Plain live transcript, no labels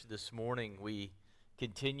This morning we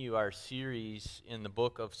continue our series in the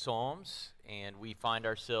book of Psalms, and we find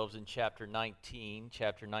ourselves in chapter 19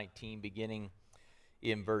 beginning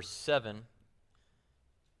in verse 7.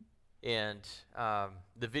 And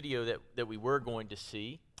the video that we were going to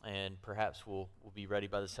see, and perhaps we'll be ready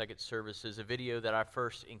by the second service, is a video that I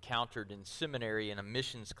first encountered in seminary in a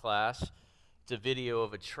missions class. It's a video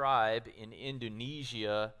of a tribe in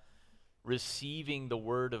Indonesia receiving the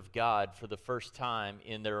Word of God for the first time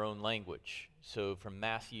in their own language. So from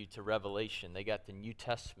Matthew to Revelation, they got the New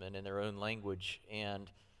Testament in their own language,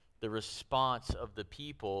 and the response of the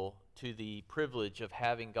people to the privilege of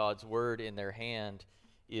having God's Word in their hand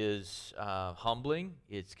is humbling,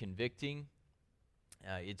 it's convicting,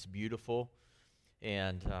 it's beautiful,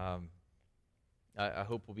 and I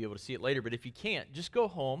hope we'll be able to see it later. But if you can't, just go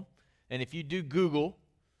home, and if you do Google,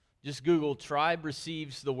 just Google "Tribe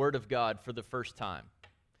receives the Word of God for the first time"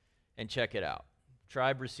 and check it out.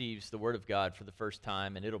 Tribe receives the Word of God for the first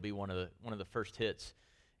time, and it'll be one of the first hits.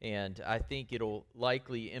 And I think it'll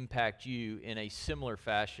likely impact you in a similar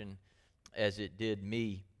fashion as it did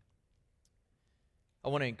me. I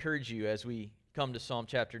want to encourage you as we come to Psalm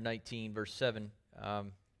chapter 19, verse 7,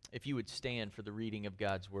 if you would stand for the reading of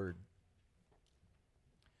God's Word.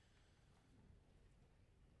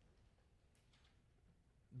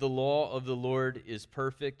 The law of the Lord is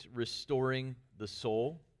perfect, restoring the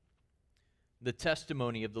soul. The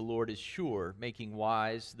testimony of the Lord is sure, making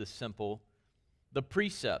wise the simple. The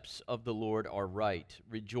precepts of the Lord are right,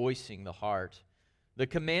 rejoicing the heart. The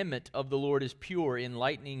commandment of the Lord is pure,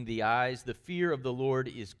 enlightening the eyes. The fear of the Lord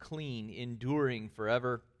is clean, enduring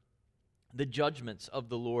forever. The judgments of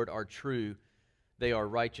the Lord are true. They are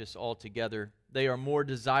righteous altogether. They are more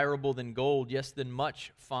desirable than gold, yes, than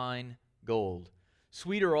much fine gold.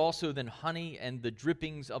 Sweeter also than honey and the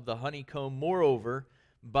drippings of the honeycomb. Moreover,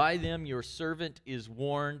 by them your servant is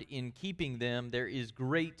warned. In keeping them there is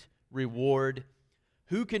great reward.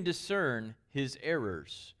 Who can discern his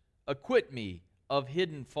errors? Acquit me of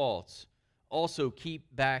hidden faults. Also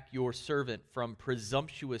keep back your servant from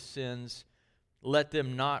presumptuous sins. Let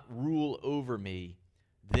them not rule over me.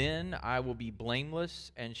 Then I will be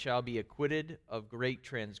blameless and shall be acquitted of great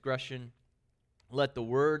transgression. Let the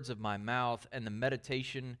words of my mouth and the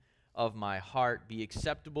meditation of my heart be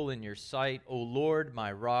acceptable in your sight, O Lord,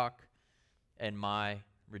 my rock and my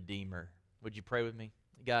redeemer. Would you pray with me?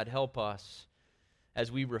 God, help us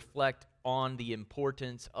as we reflect on the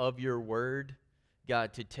importance of your word,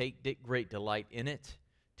 God, to take great delight in it,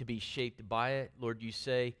 to be shaped by it. Lord, you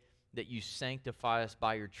say that you sanctify us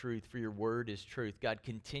by your truth, for your word is truth. God,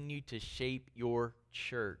 continue to shape your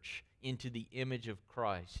church into the image of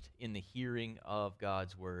Christ in the hearing of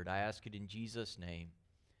God's word. I ask it in Jesus' name.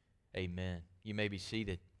 Amen. You may be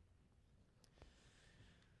seated.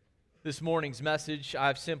 This morning's message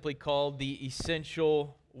I've simply called the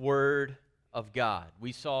essential word of God.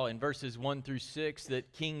 We saw in verses 1 through 6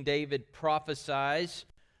 that King David prophesies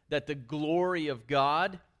that the glory of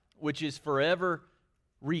God, which is forever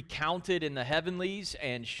recounted in the heavenlies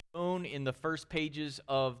and shown in the first pages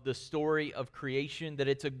of the story of creation, that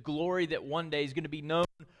it's a glory that one day is going to be known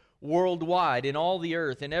worldwide in all the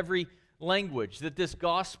earth, in every language, that this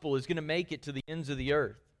gospel is going to make it to the ends of the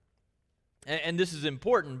earth. And this is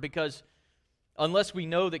important because unless we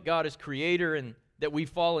know that God is creator and that we've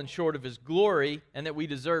fallen short of his glory and that we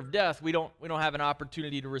deserve death, we don't have an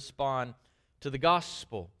opportunity to respond to the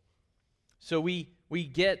gospel. So we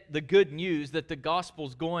get the good news that the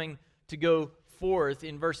gospel's going to go forth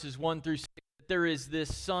in verses 1 through 6. That there is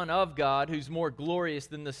this Son of God who's more glorious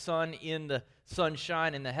than the sun in the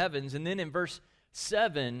sunshine in the heavens. And then in verse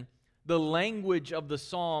 7, the language of the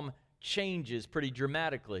psalm changes pretty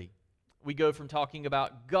dramatically. We go from talking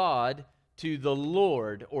about God to the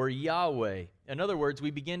Lord or Yahweh. In other words, we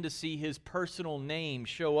begin to see his personal name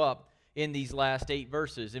show up in these last 8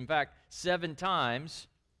 verses. In fact, 7 times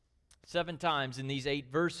in these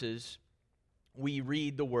 8 verses, we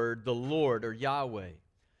read the word the Lord or Yahweh.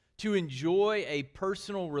 To enjoy a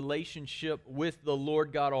personal relationship with the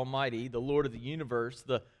Lord God Almighty, the Lord of the universe,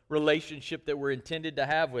 the relationship that we're intended to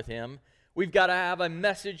have with him, we've got to have a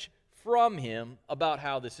message from him about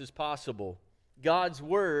how this is possible. God's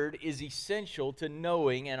word is essential to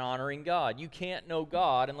knowing and honoring God. You can't know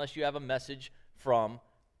God unless you have a message from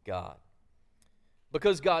God.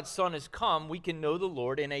 Because God's Son has come, we can know the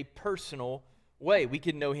Lord in a personal way. We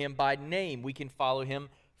can know him by name. We can follow him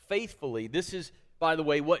faithfully. This is, by the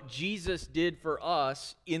way, what Jesus did for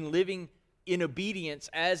us in living in obedience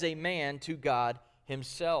as a man to God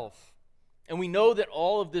himself. And we know that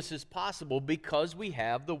all of this is possible because we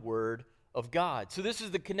have the Word of God. So this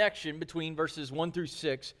is the connection between verses 1 through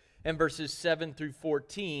 6 and verses 7 through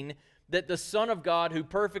 14, that the Son of God, who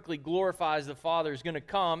perfectly glorifies the Father, is going to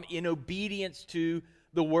come in obedience to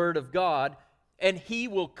the Word of God, and He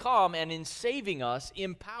will come and in saving us,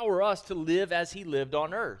 empower us to live as He lived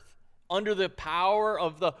on earth, under the power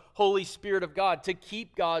of the Holy Spirit of God, to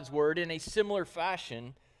keep God's Word in a similar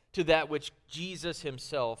fashion to that which Jesus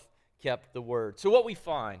Himself kept the Word. So what we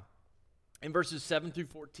find in verses 7 through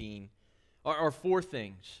 14 are four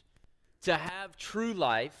things. To have true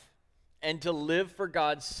life and to live for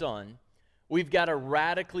God's Son, we've got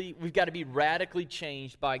to be radically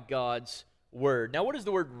changed by God's Word. Now, what does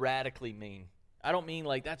the word radically mean? I don't mean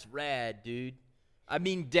like, that's rad, dude. I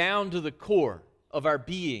mean down to the core of our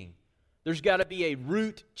being. There's got to be a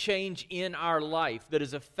root change in our life that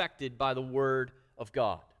is affected by the Word of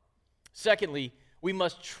God. Secondly, we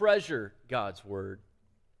must treasure God's Word.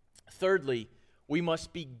 Thirdly, we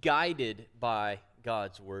must be guided by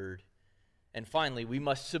God's Word. And finally, we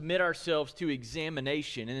must submit ourselves to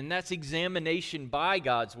examination, and that's examination by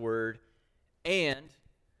God's Word, and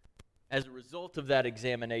as a result of that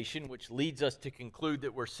examination, which leads us to conclude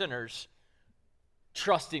that we're sinners,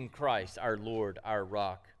 trust in Christ, our Lord, our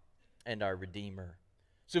rock, and our Redeemer.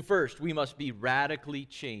 So first, we must be radically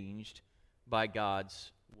changed by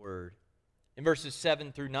God's Word. In verses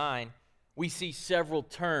 7 through 9, we see several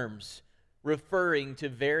terms referring to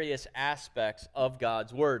various aspects of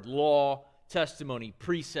God's Word: law, testimony,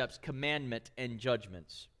 precepts, commandment, and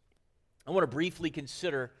judgments. I want to briefly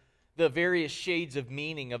consider the various shades of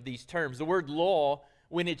meaning of these terms. The word law,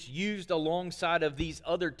 when it's used alongside of these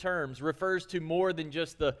other terms, refers to more than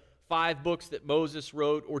just the 5 books that Moses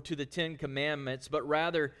wrote or to the 10 commandments, but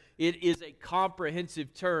rather it is a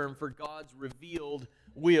comprehensive term for God's revealed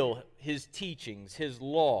will, His teachings, His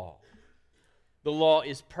law. The law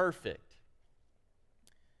is perfect.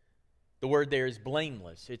 The word there is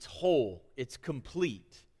blameless. It's whole. It's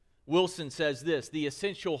complete. Wilson says this: the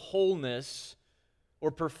essential wholeness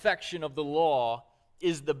or perfection of the law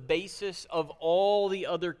is the basis of all the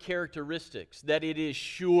other characteristics. That it is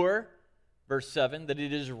sure, verse 7, that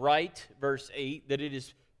it is right, verse 8, that it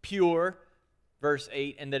is pure, verse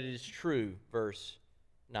 8, and that it is true, verse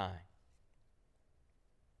 9.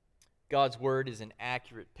 God's Word is an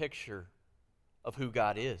accurate picture of who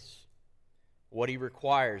God is, what He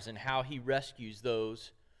requires, and how He rescues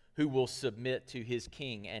those who will submit to His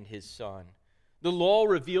King and His Son. The law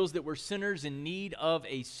reveals that we're sinners in need of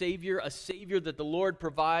a Savior that the Lord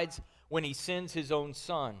provides when He sends His own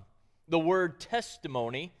Son. The word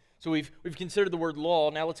testimony, so we've considered the word law,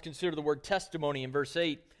 now let's consider the word testimony in verse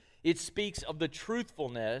 8. It speaks of the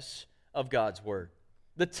truthfulness of God's Word.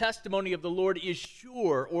 The testimony of the Lord is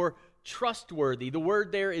sure or trustworthy. The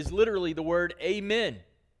word there is literally the word amen.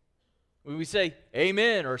 When we say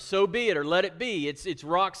amen or so be it or let it be, it's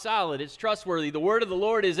rock solid, it's trustworthy. The word of the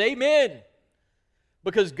Lord is amen,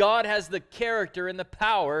 because God has the character and the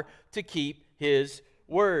power to keep His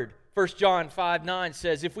word. 1 John 5:9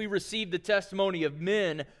 says, if we receive the testimony of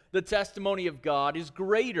men, the testimony of God is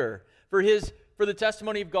greater. For the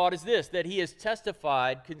testimony of God is this, that He has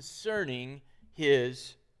testified concerning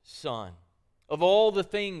His Son. Of all the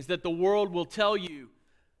things that the world will tell you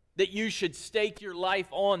that you should stake your life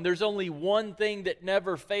on, there's only one thing that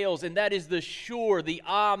never fails, and that is the sure, the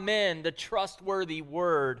amen, the trustworthy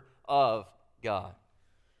Word of God.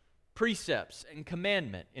 Precepts and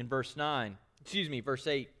commandment in verse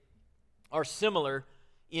 8 are similar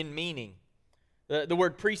in meaning. The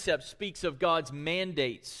word precept speaks of God's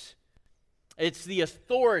mandates. It's the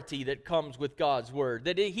authority that comes with God's Word.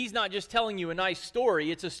 That He's not just telling you a nice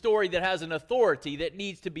story, it's a story that has an authority that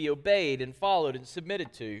needs to be obeyed and followed and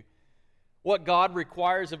submitted to. What God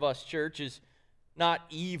requires of us, church, is not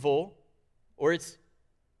evil, or it's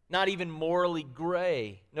not even morally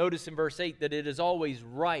gray. Notice in verse 8 that it is always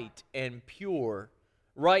right and pure.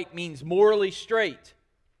 Right means morally straight,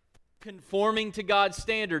 conforming to God's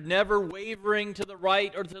standard, never wavering to the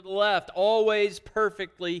right or to the left, always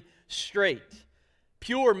perfectly straight.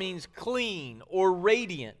 Pure means clean or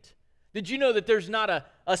radiant. Did you know that there's not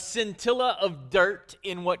a scintilla of dirt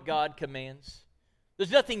in what God commands?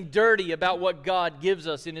 There's nothing dirty about what God gives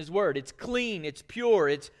us in His Word. It's clean, it's pure,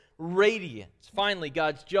 it's radiant. Finally,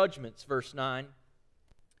 God's judgments, verse 9.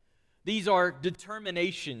 These are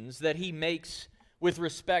determinations that He makes with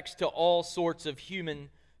respects to all sorts of human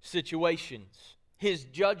situations. His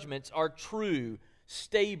judgments are true,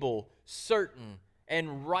 stable, certain,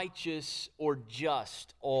 and righteous or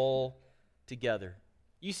just altogether.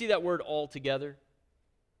 You see that word altogether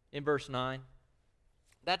in verse 9?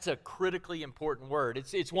 That's a critically important word.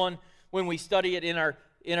 It's one, when we study it in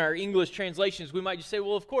our English translations, we might just say,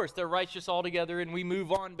 well, of course, they're righteous altogether, and we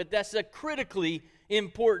move on. But that's a critically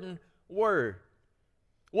important word.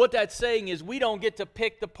 What that's saying is we don't get to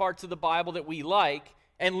pick the parts of the Bible that we like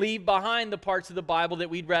and leave behind the parts of the Bible that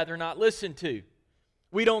we'd rather not listen to.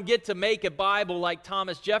 We don't get to make a Bible like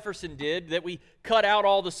Thomas Jefferson did, that we cut out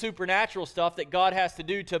all the supernatural stuff that God has to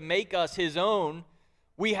do to make us His own.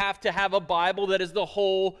 We have to have a Bible that is the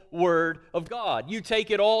whole Word of God. You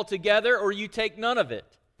take it all together or you take none of it.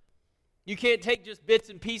 You can't take just bits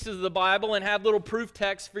and pieces of the Bible and have little proof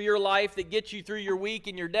texts for your life that get you through your week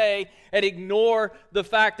and your day and ignore the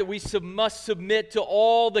fact that we must submit to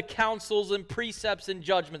all the counsels and precepts and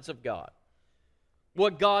judgments of God.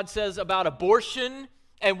 What God says about abortion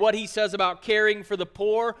and what He says about caring for the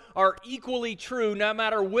poor are equally true no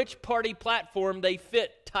matter which party platform they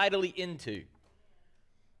fit tidily into.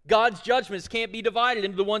 God's judgments can't be divided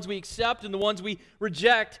into the ones we accept and the ones we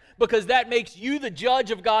reject, because that makes you the judge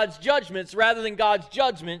of God's judgments rather than God's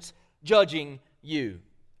judgments judging you.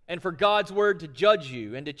 And for God's word to judge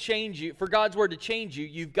you and to change you, for God's word to change you,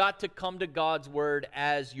 you've got to come to God's word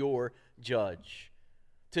as your judge.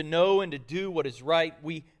 To know and to do what is right,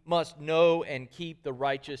 we must know and keep the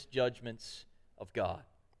righteous judgments of God.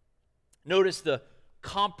 Notice the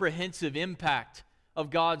comprehensive impact of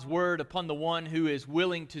God's word upon the one who is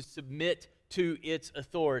willing to submit to its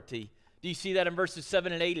authority. Do you see that in verses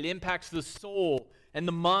 7 and 8? It impacts the soul and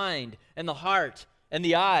the mind and the heart and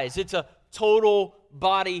the eyes. It's a total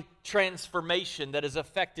body transformation that is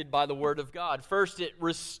affected by the word of God. First, it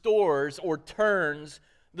restores or turns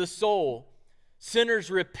the soul. Sinners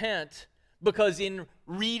repent because in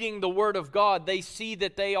reading the word of God, they see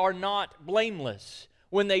that they are not blameless.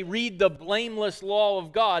 When they read the blameless law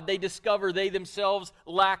of God, they discover they themselves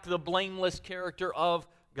lack the blameless character of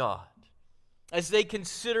God. As they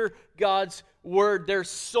consider God's word, their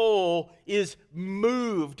soul is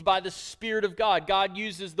moved by the Spirit of God. God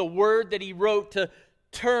uses the word that He wrote to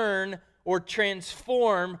turn or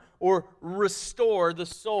transform or restore the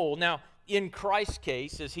soul. Now, in Christ's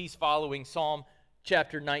case, as He's following Psalm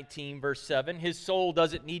chapter 19, verse 7, His soul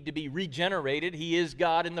doesn't need to be regenerated. He is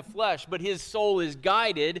God in the flesh, but His soul is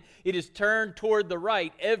guided. It is turned toward the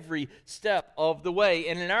right every step of the way.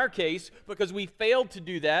 And in our case, because we failed to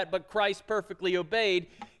do that, but Christ perfectly obeyed,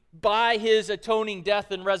 by His atoning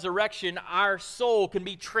death and resurrection, our soul can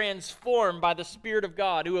be transformed by the Spirit of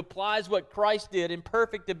God, who applies what Christ did in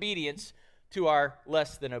perfect obedience to our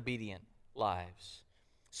less than obedient lives.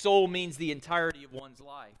 Soul means the entirety of one's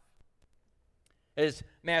life. As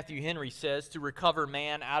Matthew Henry says, to recover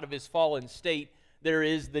man out of his fallen state, there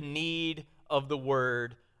is the need of the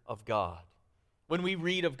Word of God. When we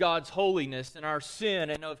read of God's holiness and our sin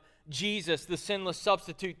and of Jesus, the sinless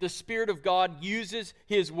substitute, the Spirit of God uses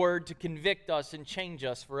His Word to convict us and change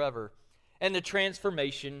us forever. And the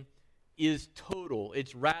transformation is total.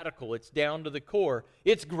 It's radical. It's down to the core.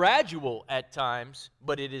 It's gradual at times,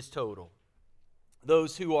 but it is total.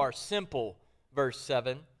 Those who are simple, verse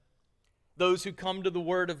 7, those who come to the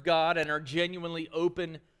Word of God and are genuinely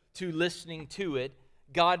open to listening to it,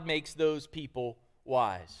 God makes those people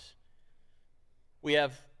wise. We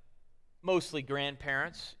have mostly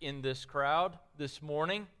grandparents in this crowd this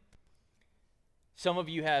morning. Some of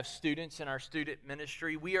you have students in our student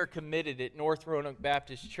ministry. We are committed at North Roanoke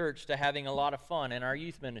Baptist Church to having a lot of fun in our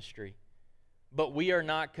youth ministry. But we are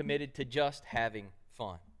not committed to just having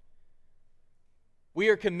fun. We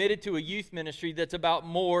are committed to a youth ministry that's about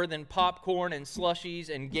more than popcorn and slushies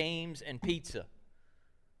and games and pizza.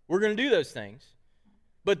 We're going to do those things,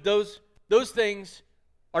 but those things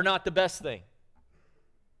are not the best thing.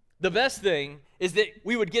 The best thing is that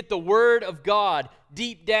we would get the Word of God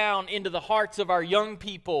deep down into the hearts of our young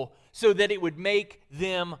people so that it would make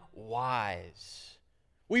them wise.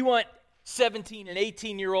 We want 17 and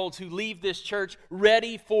 18-year-olds who leave this church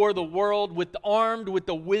ready for the world, armed with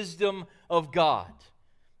the wisdom of God.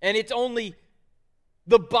 And it's only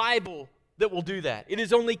the Bible that will do that. It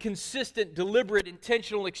is only consistent, deliberate,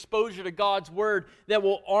 intentional exposure to God's Word that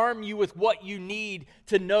will arm you with what you need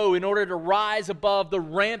to know in order to rise above the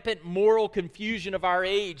rampant moral confusion of our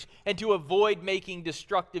age and to avoid making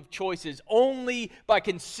destructive choices. Only by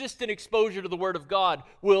consistent exposure to the Word of God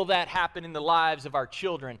will that happen in the lives of our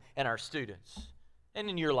children and our students, and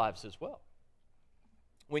in your lives as well.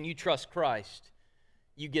 When you trust Christ,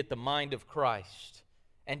 you get the mind of Christ.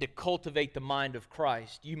 And to cultivate the mind of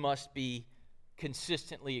Christ, you must be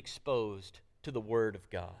consistently exposed to the Word of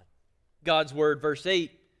God. God's Word, verse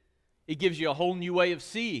 8, it gives you a whole new way of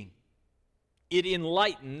seeing. It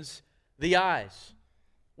enlightens the eyes.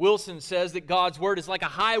 Wilson says that God's Word is like a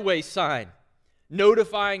highway sign,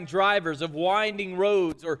 notifying drivers of winding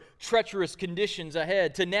roads or treacherous conditions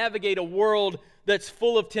ahead. To navigate a world that's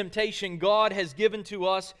full of temptation, God has given to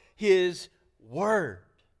us His Word.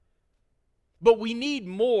 But we need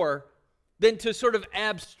more than to sort of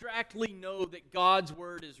abstractly know that God's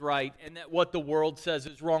Word is right and that what the world says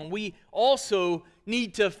is wrong. We also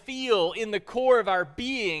need to feel in the core of our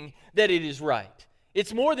being that it is right.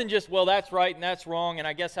 It's more than just, well, that's right and that's wrong, and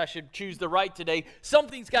I guess I should choose the right today.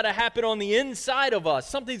 Something's got to happen on the inside of us.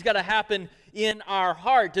 Something's got to happen in our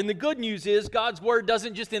heart. And the good news is God's Word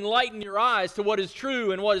doesn't just enlighten your eyes to what is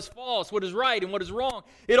true and what is false, what is right and what is wrong.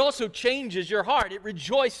 It also changes your heart. It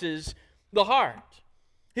rejoices the heart.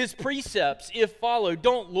 His precepts, if followed,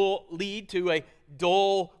 don't lead to a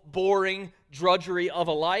dull, boring drudgery of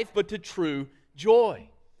a life, but to true joy.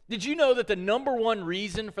 Did you know that the number one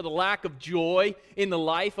reason for the lack of joy in the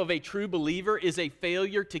life of a true believer is a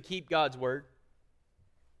failure to keep God's Word?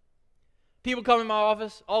 People come in my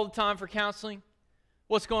office all the time for counseling.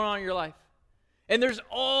 What's going on in your life? And there's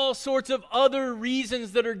all sorts of other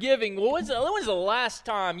reasons that are giving. Well, when's the last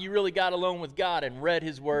time you really got alone with God and read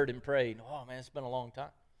His Word and prayed? Oh, man, it's been a long time.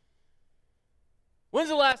 When's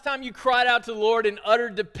the last time you cried out to the Lord in utter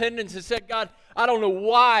dependence and said, God, I don't know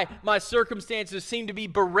why my circumstances seem to be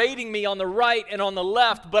berating me on the right and on the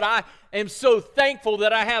left, but I am so thankful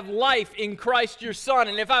that I have life in Christ your Son.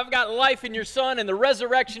 And if I've got life in your Son and the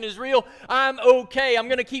resurrection is real, I'm okay. I'm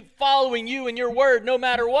going to keep following you and your word no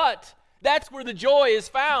matter what. That's where the joy is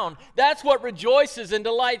found. That's what rejoices and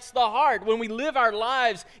delights the heart. When we live our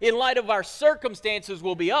lives in light of our circumstances,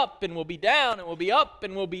 we'll be up and we'll be down and we'll be up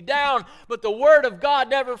and we'll be down, but the Word of God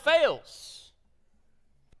never fails.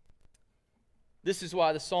 This is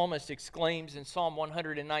why the psalmist exclaims in Psalm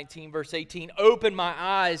 119, verse 18, "Open my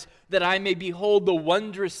eyes that I may behold the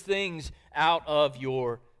wondrous things out of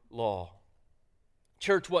your law."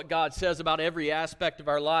 Church, what God says about every aspect of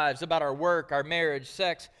our lives, about our work, our marriage,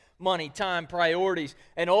 sex, money, time, priorities,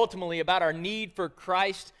 and ultimately about our need for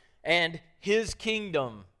Christ and His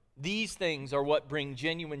kingdom. These things are what bring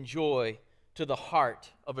genuine joy to the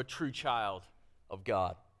heart of a true child of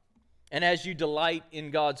God. And as you delight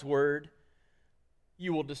in God's Word,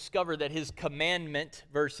 you will discover that His commandment,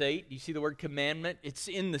 verse 8, you see the word commandment? It's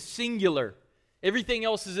in the singular. Everything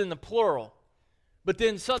else is in the plural. But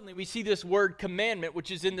then suddenly we see this word commandment,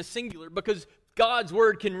 which is in the singular, because God's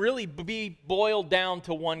Word can really be boiled down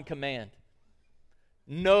to one command.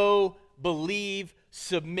 Know, believe,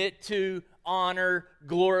 submit to, honor,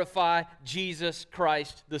 glorify Jesus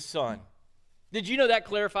Christ the Son. Did you know that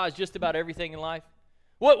clarifies just about everything in life?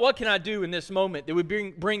 What can I do in this moment that would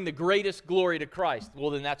bring the greatest glory to Christ?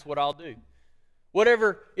 Well, then that's what I'll do.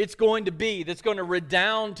 Whatever it's going to be that's going to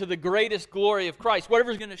redound to the greatest glory of Christ,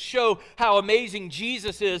 whatever's going to show how amazing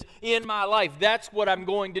Jesus is in my life, that's what I'm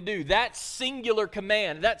going to do. That singular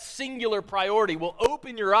command, that singular priority will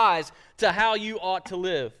open your eyes to how you ought to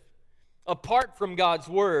live. Apart from God's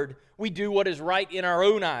Word, we do what is right in our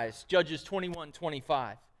own eyes, Judges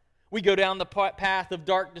 21:25. We go down the path of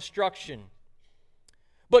dark destruction.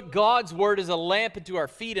 But God's Word is a lamp unto our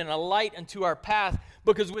feet and a light unto our path,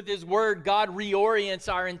 because with His Word, God reorients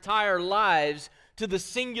our entire lives to the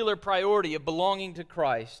singular priority of belonging to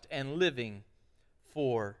Christ and living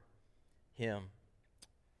for Him.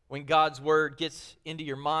 When God's Word gets into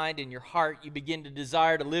your mind and your heart, you begin to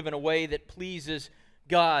desire to live in a way that pleases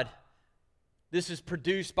God. This is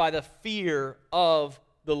produced by the fear of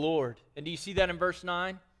the Lord. And do you see that in verse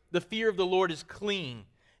 9? The fear of the Lord is clean.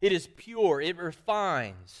 It is pure, it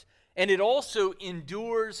refines, and it also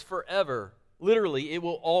endures forever. Literally, it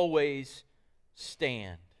will always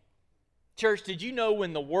stand. Church, did you know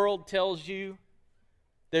when the world tells you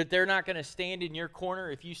that they're not going to stand in your corner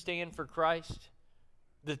if you stand for Christ,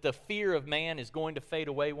 that the fear of man is going to fade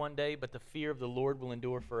away one day, but the fear of the Lord will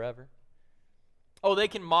endure forever? Oh, they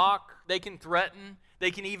can mock, they can threaten, they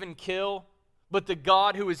can even kill. But the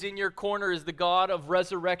God who is in your corner is the God of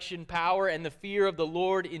resurrection power, and the fear of the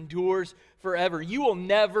Lord endures forever. You will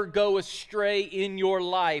never go astray in your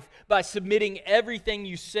life by submitting everything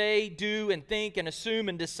you say, do, and think, and assume,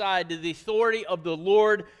 and decide to the authority of the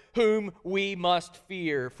Lord whom we must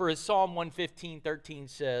fear. For as Psalm 115:13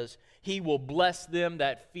 says, He will bless them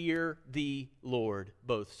that fear the Lord,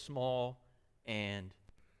 both small and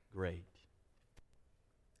great.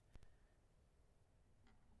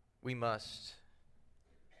 We must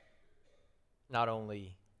not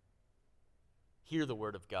only hear the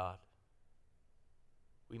Word of God,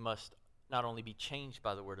 we must not only be changed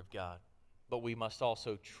by the Word of God, but we must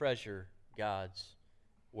also treasure God's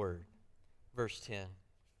Word. Verse 10.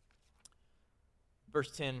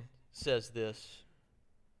 Verse 10 says this: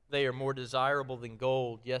 "They are more desirable than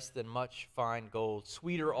gold, yes, than much fine gold,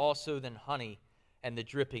 sweeter also than honey and the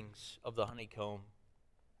drippings of the honeycomb."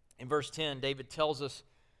 In verse 10, David tells us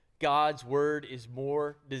God's Word is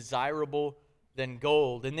more desirable than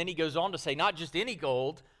gold. And then he goes on to say, not just any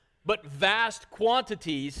gold, but vast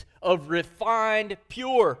quantities of refined,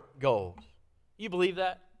 pure gold. You believe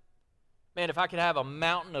that? Man, if I could have a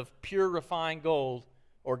mountain of pure, refined gold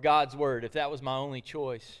or God's Word, if that was my only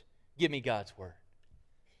choice, give me God's Word.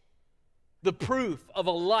 The proof of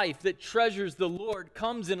a life that treasures the Lord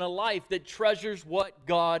comes in a life that treasures what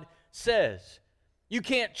God says. You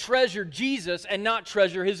can't treasure Jesus and not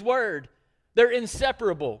treasure His Word. They're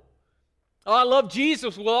inseparable. Oh, I love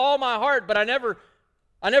Jesus with all my heart, but I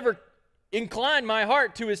never incline my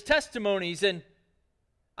heart to His testimonies, and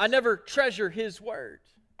I never treasure His Word.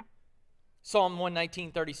 Psalm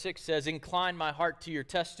 119:36 says, "Incline my heart to your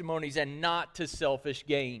testimonies and not to selfish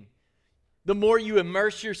gain." The more you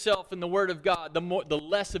immerse yourself in the Word of God, the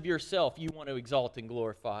less of yourself you want to exalt and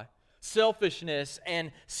glorify. Selfishness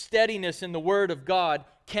and steadiness in the Word of God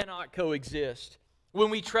cannot coexist. When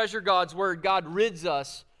we treasure God's Word, God rids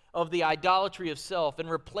us of the idolatry of self and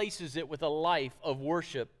replaces it with a life of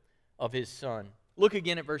worship of His Son. Look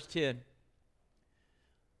again at verse 10.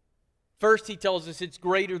 First, he tells us it's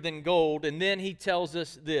greater than gold, and then he tells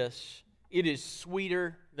us this: it is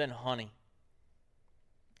sweeter than honey.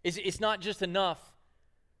 It's not just enough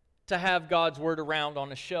to have God's Word around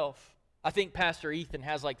on a shelf. I think Pastor Ethan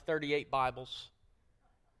has like 38 Bibles.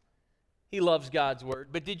 He loves God's Word.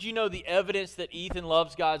 But did you know the evidence that Ethan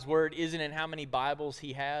loves God's Word isn't in how many Bibles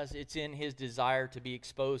he has? It's in his desire to be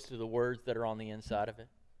exposed to the words that are on the inside of it.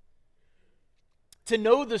 To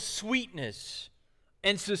know the sweetness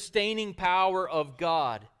and sustaining power of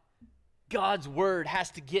God, God's Word has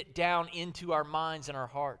to get down into our minds and our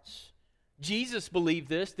hearts. Jesus believed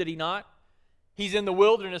this, did he not? He's in the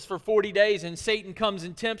wilderness for 40 days, and Satan comes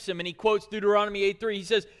and tempts him, and he quotes Deuteronomy 8:3. He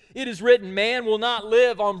says, "It is written, man will not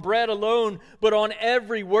live on bread alone, but on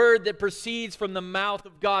every word that proceeds from the mouth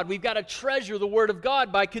of God." We've got to treasure the Word of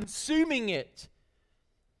God by consuming it.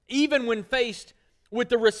 Even when faced with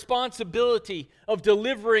the responsibility of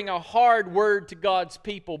delivering a hard word to God's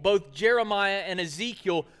people, both Jeremiah and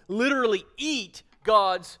Ezekiel literally eat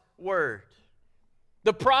God's Word.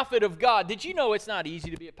 The prophet of God. Did you know it's not easy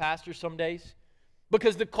to be a pastor some days?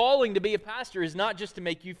 Because the calling to be a pastor is not just to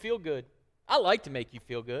make you feel good. I like to make you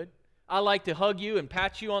feel good. I like to hug you and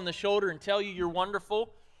pat you on the shoulder and tell you you're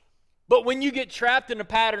wonderful. But when you get trapped in a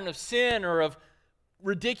pattern of sin or of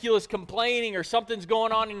ridiculous complaining or something's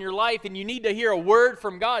going on in your life and you need to hear a word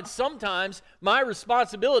from God, sometimes my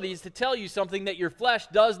responsibility is to tell you something that your flesh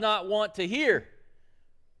does not want to hear.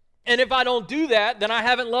 And if I don't do that, then I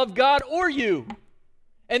haven't loved God or you.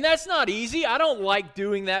 And that's not easy. I don't like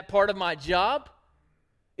doing that part of my job.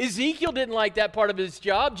 Ezekiel didn't like that part of his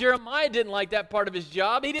job. Jeremiah didn't like that part of his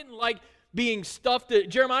job. He didn't like being stuffed.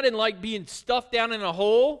 Jeremiah didn't like being stuffed down in a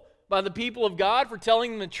hole by the people of God for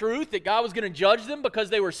telling them the truth, that God was going to judge them because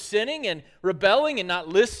they were sinning and rebelling and not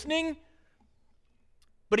listening.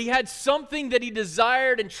 But he had something that he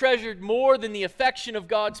desired and treasured more than the affection of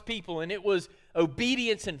God's people, and it was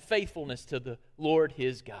obedience and faithfulness to the Lord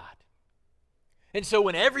his God. And so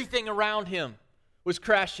when everything around him was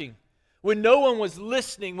crashing, when no one was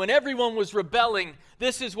listening, when everyone was rebelling,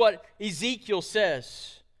 this is what Ezekiel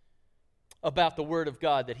says about the Word of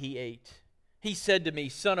God that he ate. He said to me,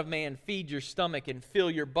 "Son of man, feed your stomach and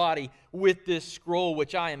fill your body with this scroll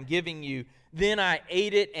which I am giving you." Then I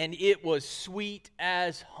ate it, and it was sweet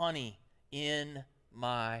as honey in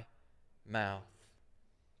my mouth.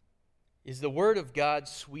 Is the Word of God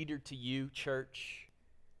sweeter to you, church,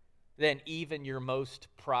 than even your most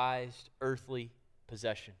prized earthly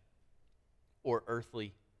possession or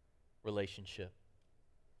earthly relationship?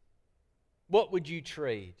 What would you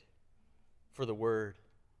trade for the Word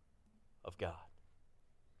of God?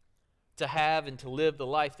 To have and to live the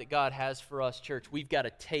life that God has for us, church, we've got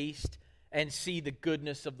to taste and see the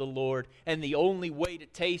goodness of the Lord. And the only way to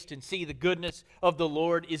taste and see the goodness of the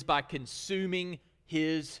Lord is by consuming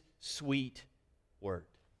His sweet Word.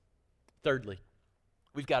 Thirdly,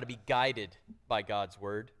 we've got to be guided by God's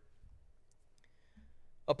Word.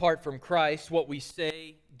 Apart from Christ, what we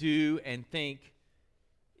say, do, and think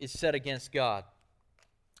is set against God.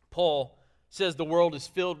 Paul says the world is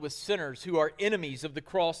filled with sinners who are enemies of the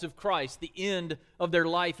cross of Christ. The end of their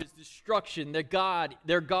life is destruction. Their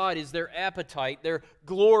God is their appetite. Their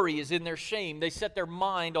glory is in their shame. They set their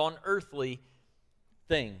mind on earthly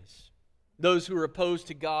things. Those who are opposed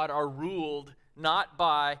to God are ruled not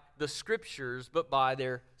by the Scriptures, but by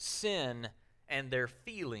their sin and their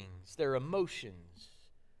feelings, their emotions.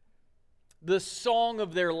 The song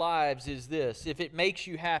of their lives is this: if it makes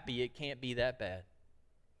you happy, it can't be that bad.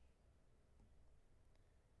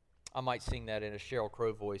 I might sing that in a Sheryl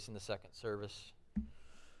Crow voice in the second service.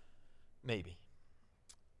 Maybe.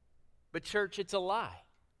 But church, it's a lie.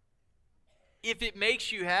 If it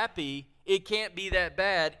makes you happy, it can't be that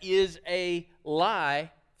bad is a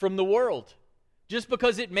lie from the world. Just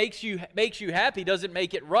because it makes you happy doesn't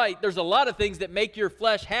make it right. There's a lot of things that make your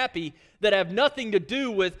flesh happy that have nothing to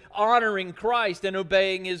do with honoring Christ and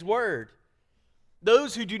obeying His word.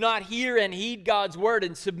 Those who do not hear and heed God's word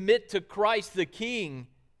and submit to Christ the King,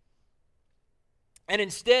 and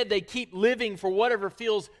instead they keep living for whatever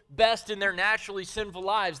feels best in their naturally sinful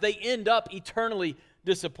lives, they end up eternally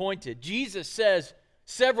disappointed. Jesus says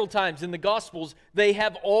several times in the Gospels, they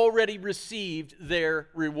have already received their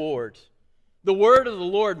reward. The word of the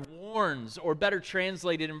Lord warns, or better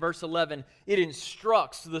translated in verse 11, it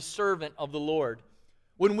instructs the servant of the Lord.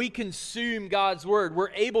 When we consume God's word,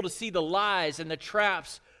 we're able to see the lies and the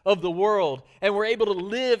traps of the world, and we're able to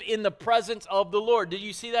live in the presence of the Lord. Did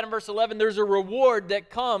you see that in verse 11? There's a reward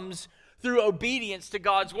that comes through obedience to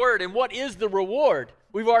God's word. And what is the reward?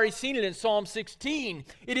 We've already seen it in Psalm 16.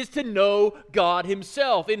 It is to know God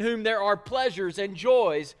Himself, in whom there are pleasures and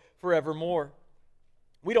joys forevermore.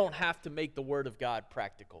 We don't have to make the Word of God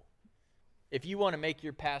practical. If you want to make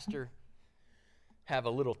your pastor have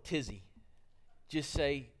a little tizzy, just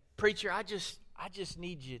say, "Preacher, I just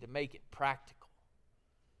need you to make it practical."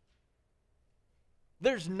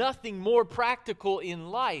 There's nothing more practical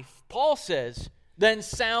in life, Paul says, than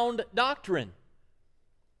sound doctrine.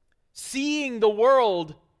 Seeing the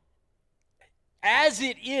world as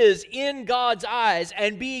it is in God's eyes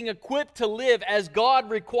and being equipped to live as God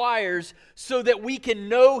requires so that we can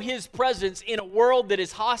know His presence in a world that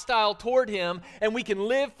is hostile toward Him and we can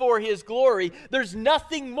live for His glory. There's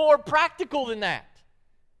nothing more practical than that.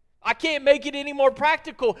 I can't make it any more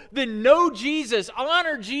practical than know Jesus,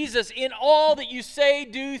 honor Jesus in all that you say,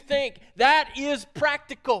 do, think. That is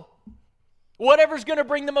practical. Whatever's going to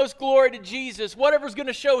bring the most glory to Jesus, whatever's going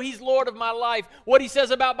to show He's Lord of my life, what He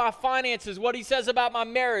says about my finances, what He says about my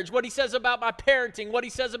marriage, what He says about my parenting, what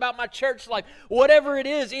He says about my church life, whatever it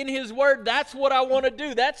is in His Word, that's what I want to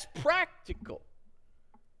do. That's practical.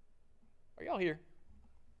 Are y'all here?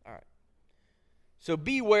 All right. So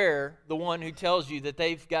beware the one who tells you that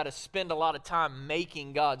they've got to spend a lot of time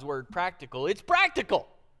making God's Word practical. It's practical.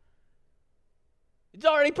 It's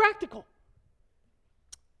already practical.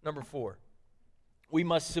 Number 4. We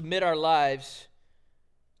must submit our lives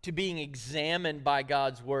to being examined by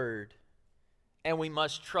God's word, and we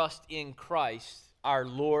must trust in Christ, our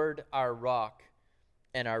Lord, our rock,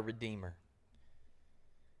 and our Redeemer.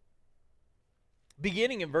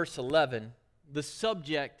 Beginning in verse 11, the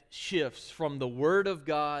subject shifts from the Word of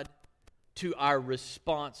God to our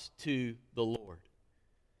response to the Lord.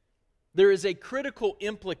 There is a critical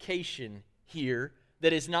implication here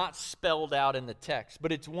that is not spelled out in the text,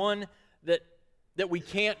 but it's one that we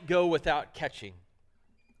can't go without catching.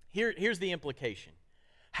 Here's the implication.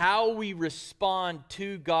 How we respond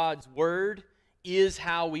to God's Word is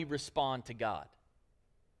how we respond to God.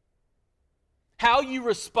 How you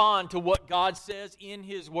respond to what God says in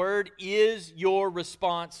His Word is your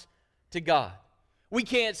response to God. We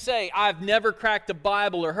can't say, "I've never cracked a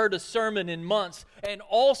Bible or heard a sermon in months," and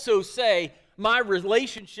also say, "My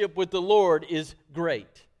relationship with the Lord is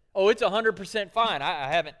great." Oh, it's 100% fine. I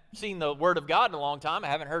haven't seen the Word of God in a long time. I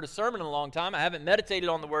haven't heard a sermon in a long time. I haven't meditated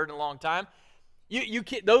on the Word in a long time.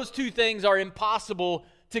 Those two things are impossible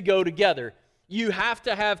to go together. You have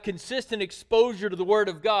to have consistent exposure to the Word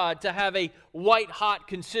of God to have a white-hot,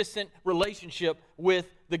 consistent relationship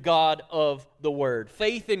with the God of the Word.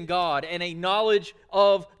 Faith in God and a knowledge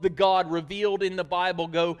of the God revealed in the Bible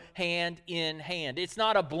go hand in hand. It's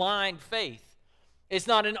not a blind faith. It's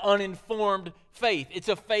not an uninformed faith. It's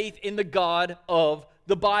a faith in the God of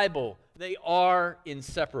the Bible. They are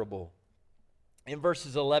inseparable. In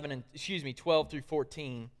verses 12 through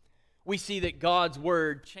 14, we see that God's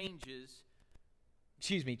word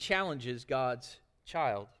challenges God's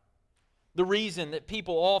child. The reason that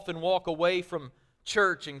people often walk away from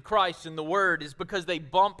church and Christ and the Word is because they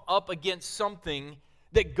bump up against something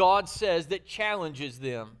that God says that challenges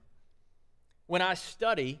them. When I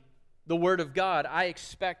study the Word of God, I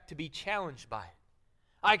expect to be challenged by it.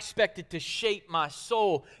 I expect it to shape my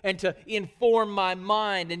soul and to inform my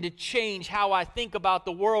mind and to change how I think about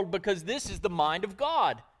the world, because this is the mind of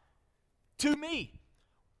God to me.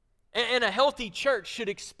 And a healthy church should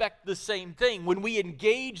expect the same thing. When we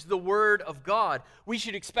engage the Word of God, we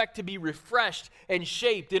should expect to be refreshed and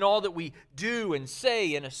shaped in all that we do and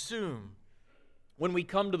say and assume. When we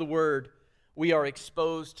come to the Word, we are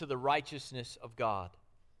exposed to the righteousness of God.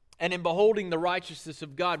 And in beholding the righteousness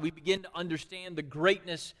of God, we begin to understand the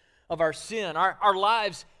greatness of our sin. Our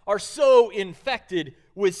lives are so infected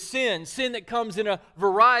with sin that comes in a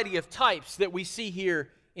variety of types that we see here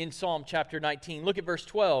in Psalm chapter 19. Look at verse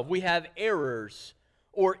 12. We have errors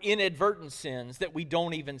or inadvertent sins that we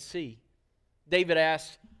don't even see. David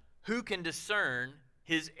asks, who can discern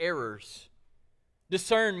his errors?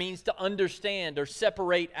 Discern means to understand or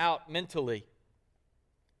separate out mentally.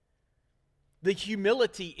 The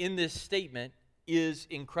humility in this statement is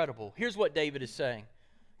incredible. Here's what David is saying.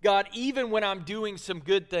 God, even when I'm doing some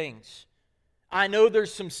good things, I know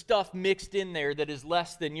there's some stuff mixed in there that is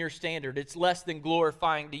less than your standard. It's less than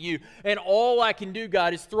glorifying to you. And all I can do,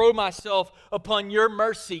 God, is throw myself upon your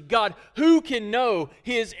mercy. God, who can know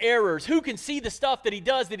his errors? Who can see the stuff that he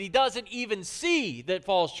does that he doesn't even see that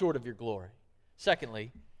falls short of your glory?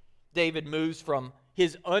 Secondly, David moves from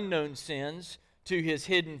his unknown sins to his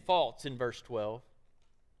hidden faults in verse 12.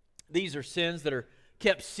 These are sins that are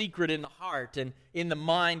kept secret in the heart and in the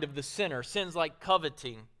mind of the sinner. Sins like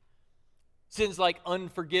coveting, sins like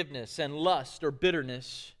unforgiveness and lust or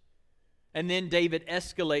bitterness. And then David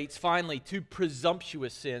escalates finally to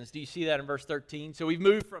presumptuous sins. Do you see that in verse 13? So we've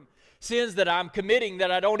moved from sins that I'm committing that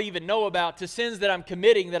I don't even know about to sins that I'm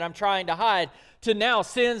committing that I'm trying to hide to now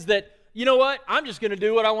sins that, you know what, I'm just going to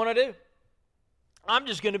do what I want to do. I'm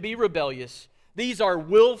just going to be rebellious. These are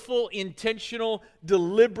willful, intentional,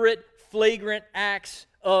 deliberate, flagrant acts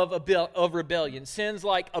of rebellion. Sins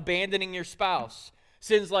like abandoning your spouse.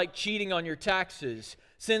 Sins like cheating on your taxes.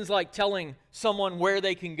 Sins like telling someone where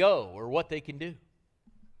they can go or what they can do.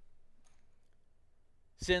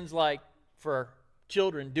 Sins like, for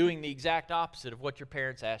children, doing the exact opposite of what your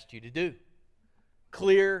parents asked you to do.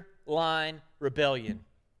 Clear line rebellion.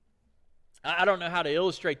 I don't know how to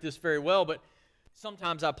illustrate this very well, but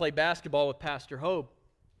sometimes I play basketball with Pastor Hope.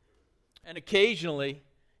 And occasionally,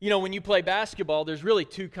 you know, when you play basketball, there's really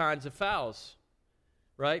two kinds of fouls,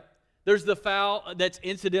 right? There's the foul that's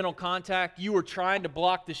incidental contact. You were trying to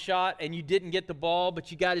block the shot and you didn't get the ball,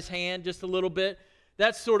 but you got his hand just a little bit.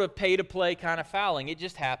 That's sort of pay-to-play kind of fouling. It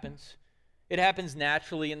just happens. It happens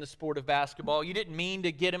naturally in the sport of basketball. You didn't mean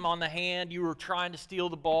to get him on the hand. You were trying to steal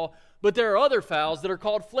the ball. But there are other fouls that are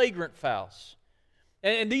called flagrant fouls.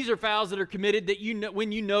 And these are fouls that are committed that you know,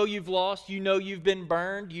 when you know you've lost, you know you've been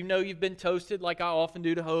burned, you know you've been toasted, like I often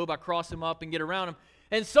do to Hope. I cross him up and get around him.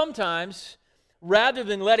 And sometimes, rather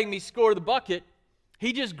than letting me score the bucket,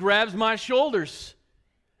 he just grabs my shoulders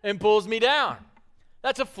and pulls me down.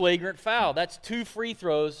 That's a flagrant foul. That's 2 free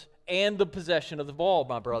throws and the possession of the ball,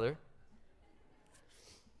 my brother.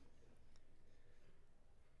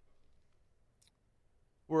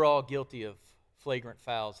 We're all guilty of flagrant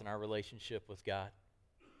fouls in our relationship with God.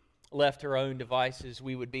 Left to our own devices,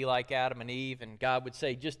 we would be like Adam and Eve, and God would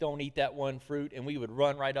say, just don't eat that one fruit, and we would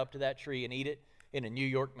run right up to that tree and eat it in a New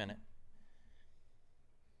York minute.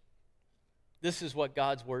 This is what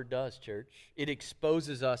God's Word does, church. It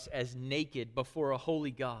exposes us as naked before a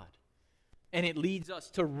holy God. And it leads us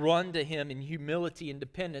to run to Him in humility and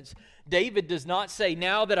dependence. David does not say,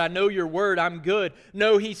 now that I know your word, I'm good.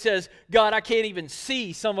 No, he says, God, I can't even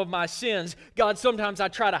see some of my sins. God, sometimes I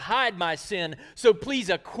try to hide my sin, so please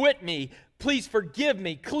acquit me. Please forgive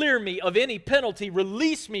me, clear me of any penalty.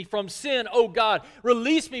 Release me from sin, oh God.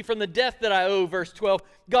 Release me from the death that I owe, verse 12.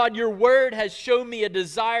 God, your word has shown me a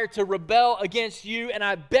desire to rebel against you, and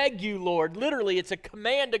I beg you, Lord. Literally, it's a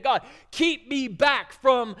command to God. Keep me back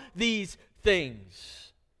from these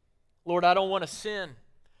things. Lord, I don't want to sin.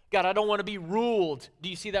 God, I don't want to be ruled. Do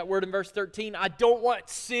you see that word in verse 13? I don't want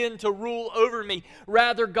sin to rule over me.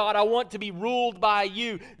 Rather, God, I want to be ruled by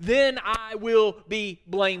you. Then I will be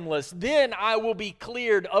blameless. Then I will be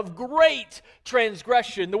cleared of great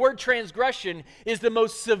transgression. The word transgression is the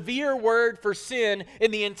most severe word for sin in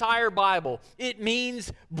the entire Bible. It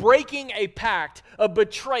means breaking a pact, a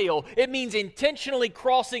betrayal. It means intentionally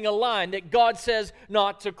crossing a line that God says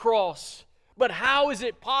not to cross. But how is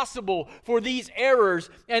it possible for these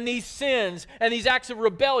errors and these sins and these acts of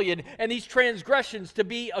rebellion and these transgressions to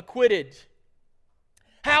be acquitted?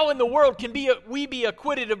 How in the world can we be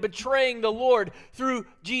acquitted of betraying the Lord through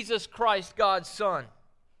Jesus Christ, God's Son?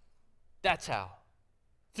 That's how.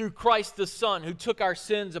 Through Christ the Son, who took our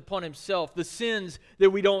sins upon Himself, the sins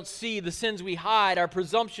that we don't see, the sins we hide, our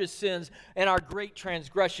presumptuous sins, and our great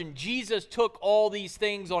transgression. Jesus took all these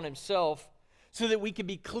things on Himself so that we could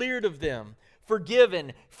be cleared of them,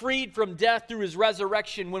 forgiven, freed from death through His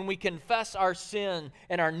resurrection when we confess our sin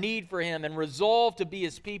and our need for Him and resolve to be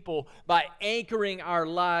His people by anchoring our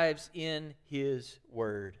lives in His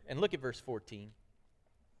Word. And look at verse 14.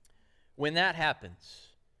 When that happens,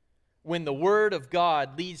 when the Word of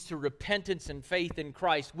God leads to repentance and faith in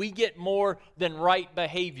Christ, we get more than right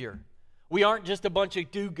behavior. We aren't just a bunch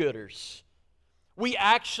of do-gooders. We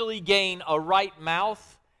actually gain a right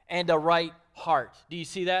mouth and a right heart. Do you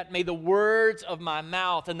see that? May the words of my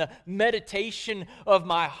mouth and the meditation of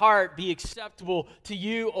my heart be acceptable to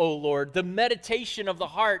you, O Lord. The meditation of the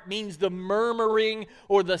heart means the murmuring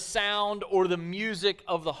or the sound or the music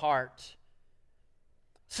of the heart.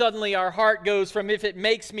 Suddenly our heart goes from, if it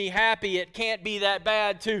makes me happy, it can't be that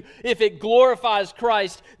bad, to if it glorifies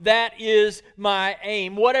Christ, that is my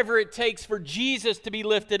aim. Whatever it takes for Jesus to be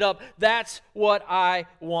lifted up, that's what I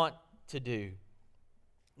want to do.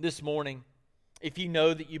 This morning, if you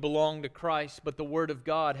know that you belong to Christ, but the Word of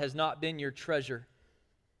God has not been your treasure,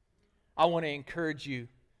 I want to encourage you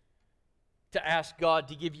to ask God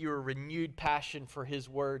to give you a renewed passion for His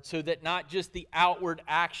Word, so that not just the outward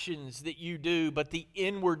actions that you do, but the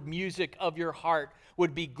inward music of your heart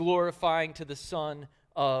would be glorifying to the Son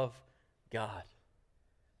of God.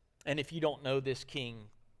 And if you don't know this King,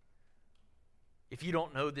 if you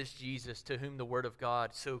don't know this Jesus to whom the Word of God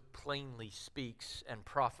so plainly speaks and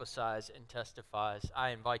prophesies and testifies, I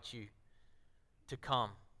invite you to come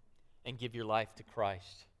and give your life to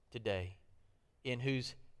Christ today, in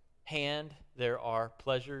whose hand there are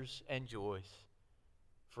pleasures and joys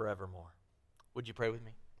forevermore. Would you pray with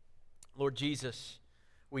me? Lord Jesus,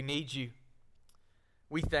 we need you.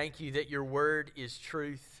 We thank you that your word is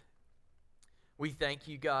truth. We thank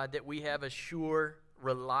you, God, that we have a sure,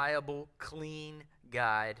 reliable, clean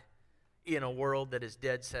guide in a world that is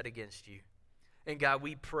dead set against you. And God,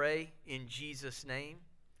 we pray in Jesus' name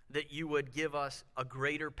that you would give us a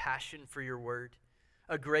greater passion for your word,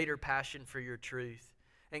 a greater passion for your truth.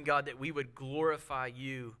 And God, that we would glorify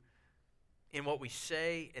you in what we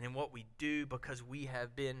say and in what we do, because we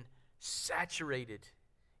have been saturated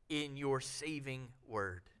in your saving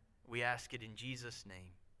word. We ask it in Jesus'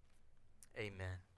 name. Amen.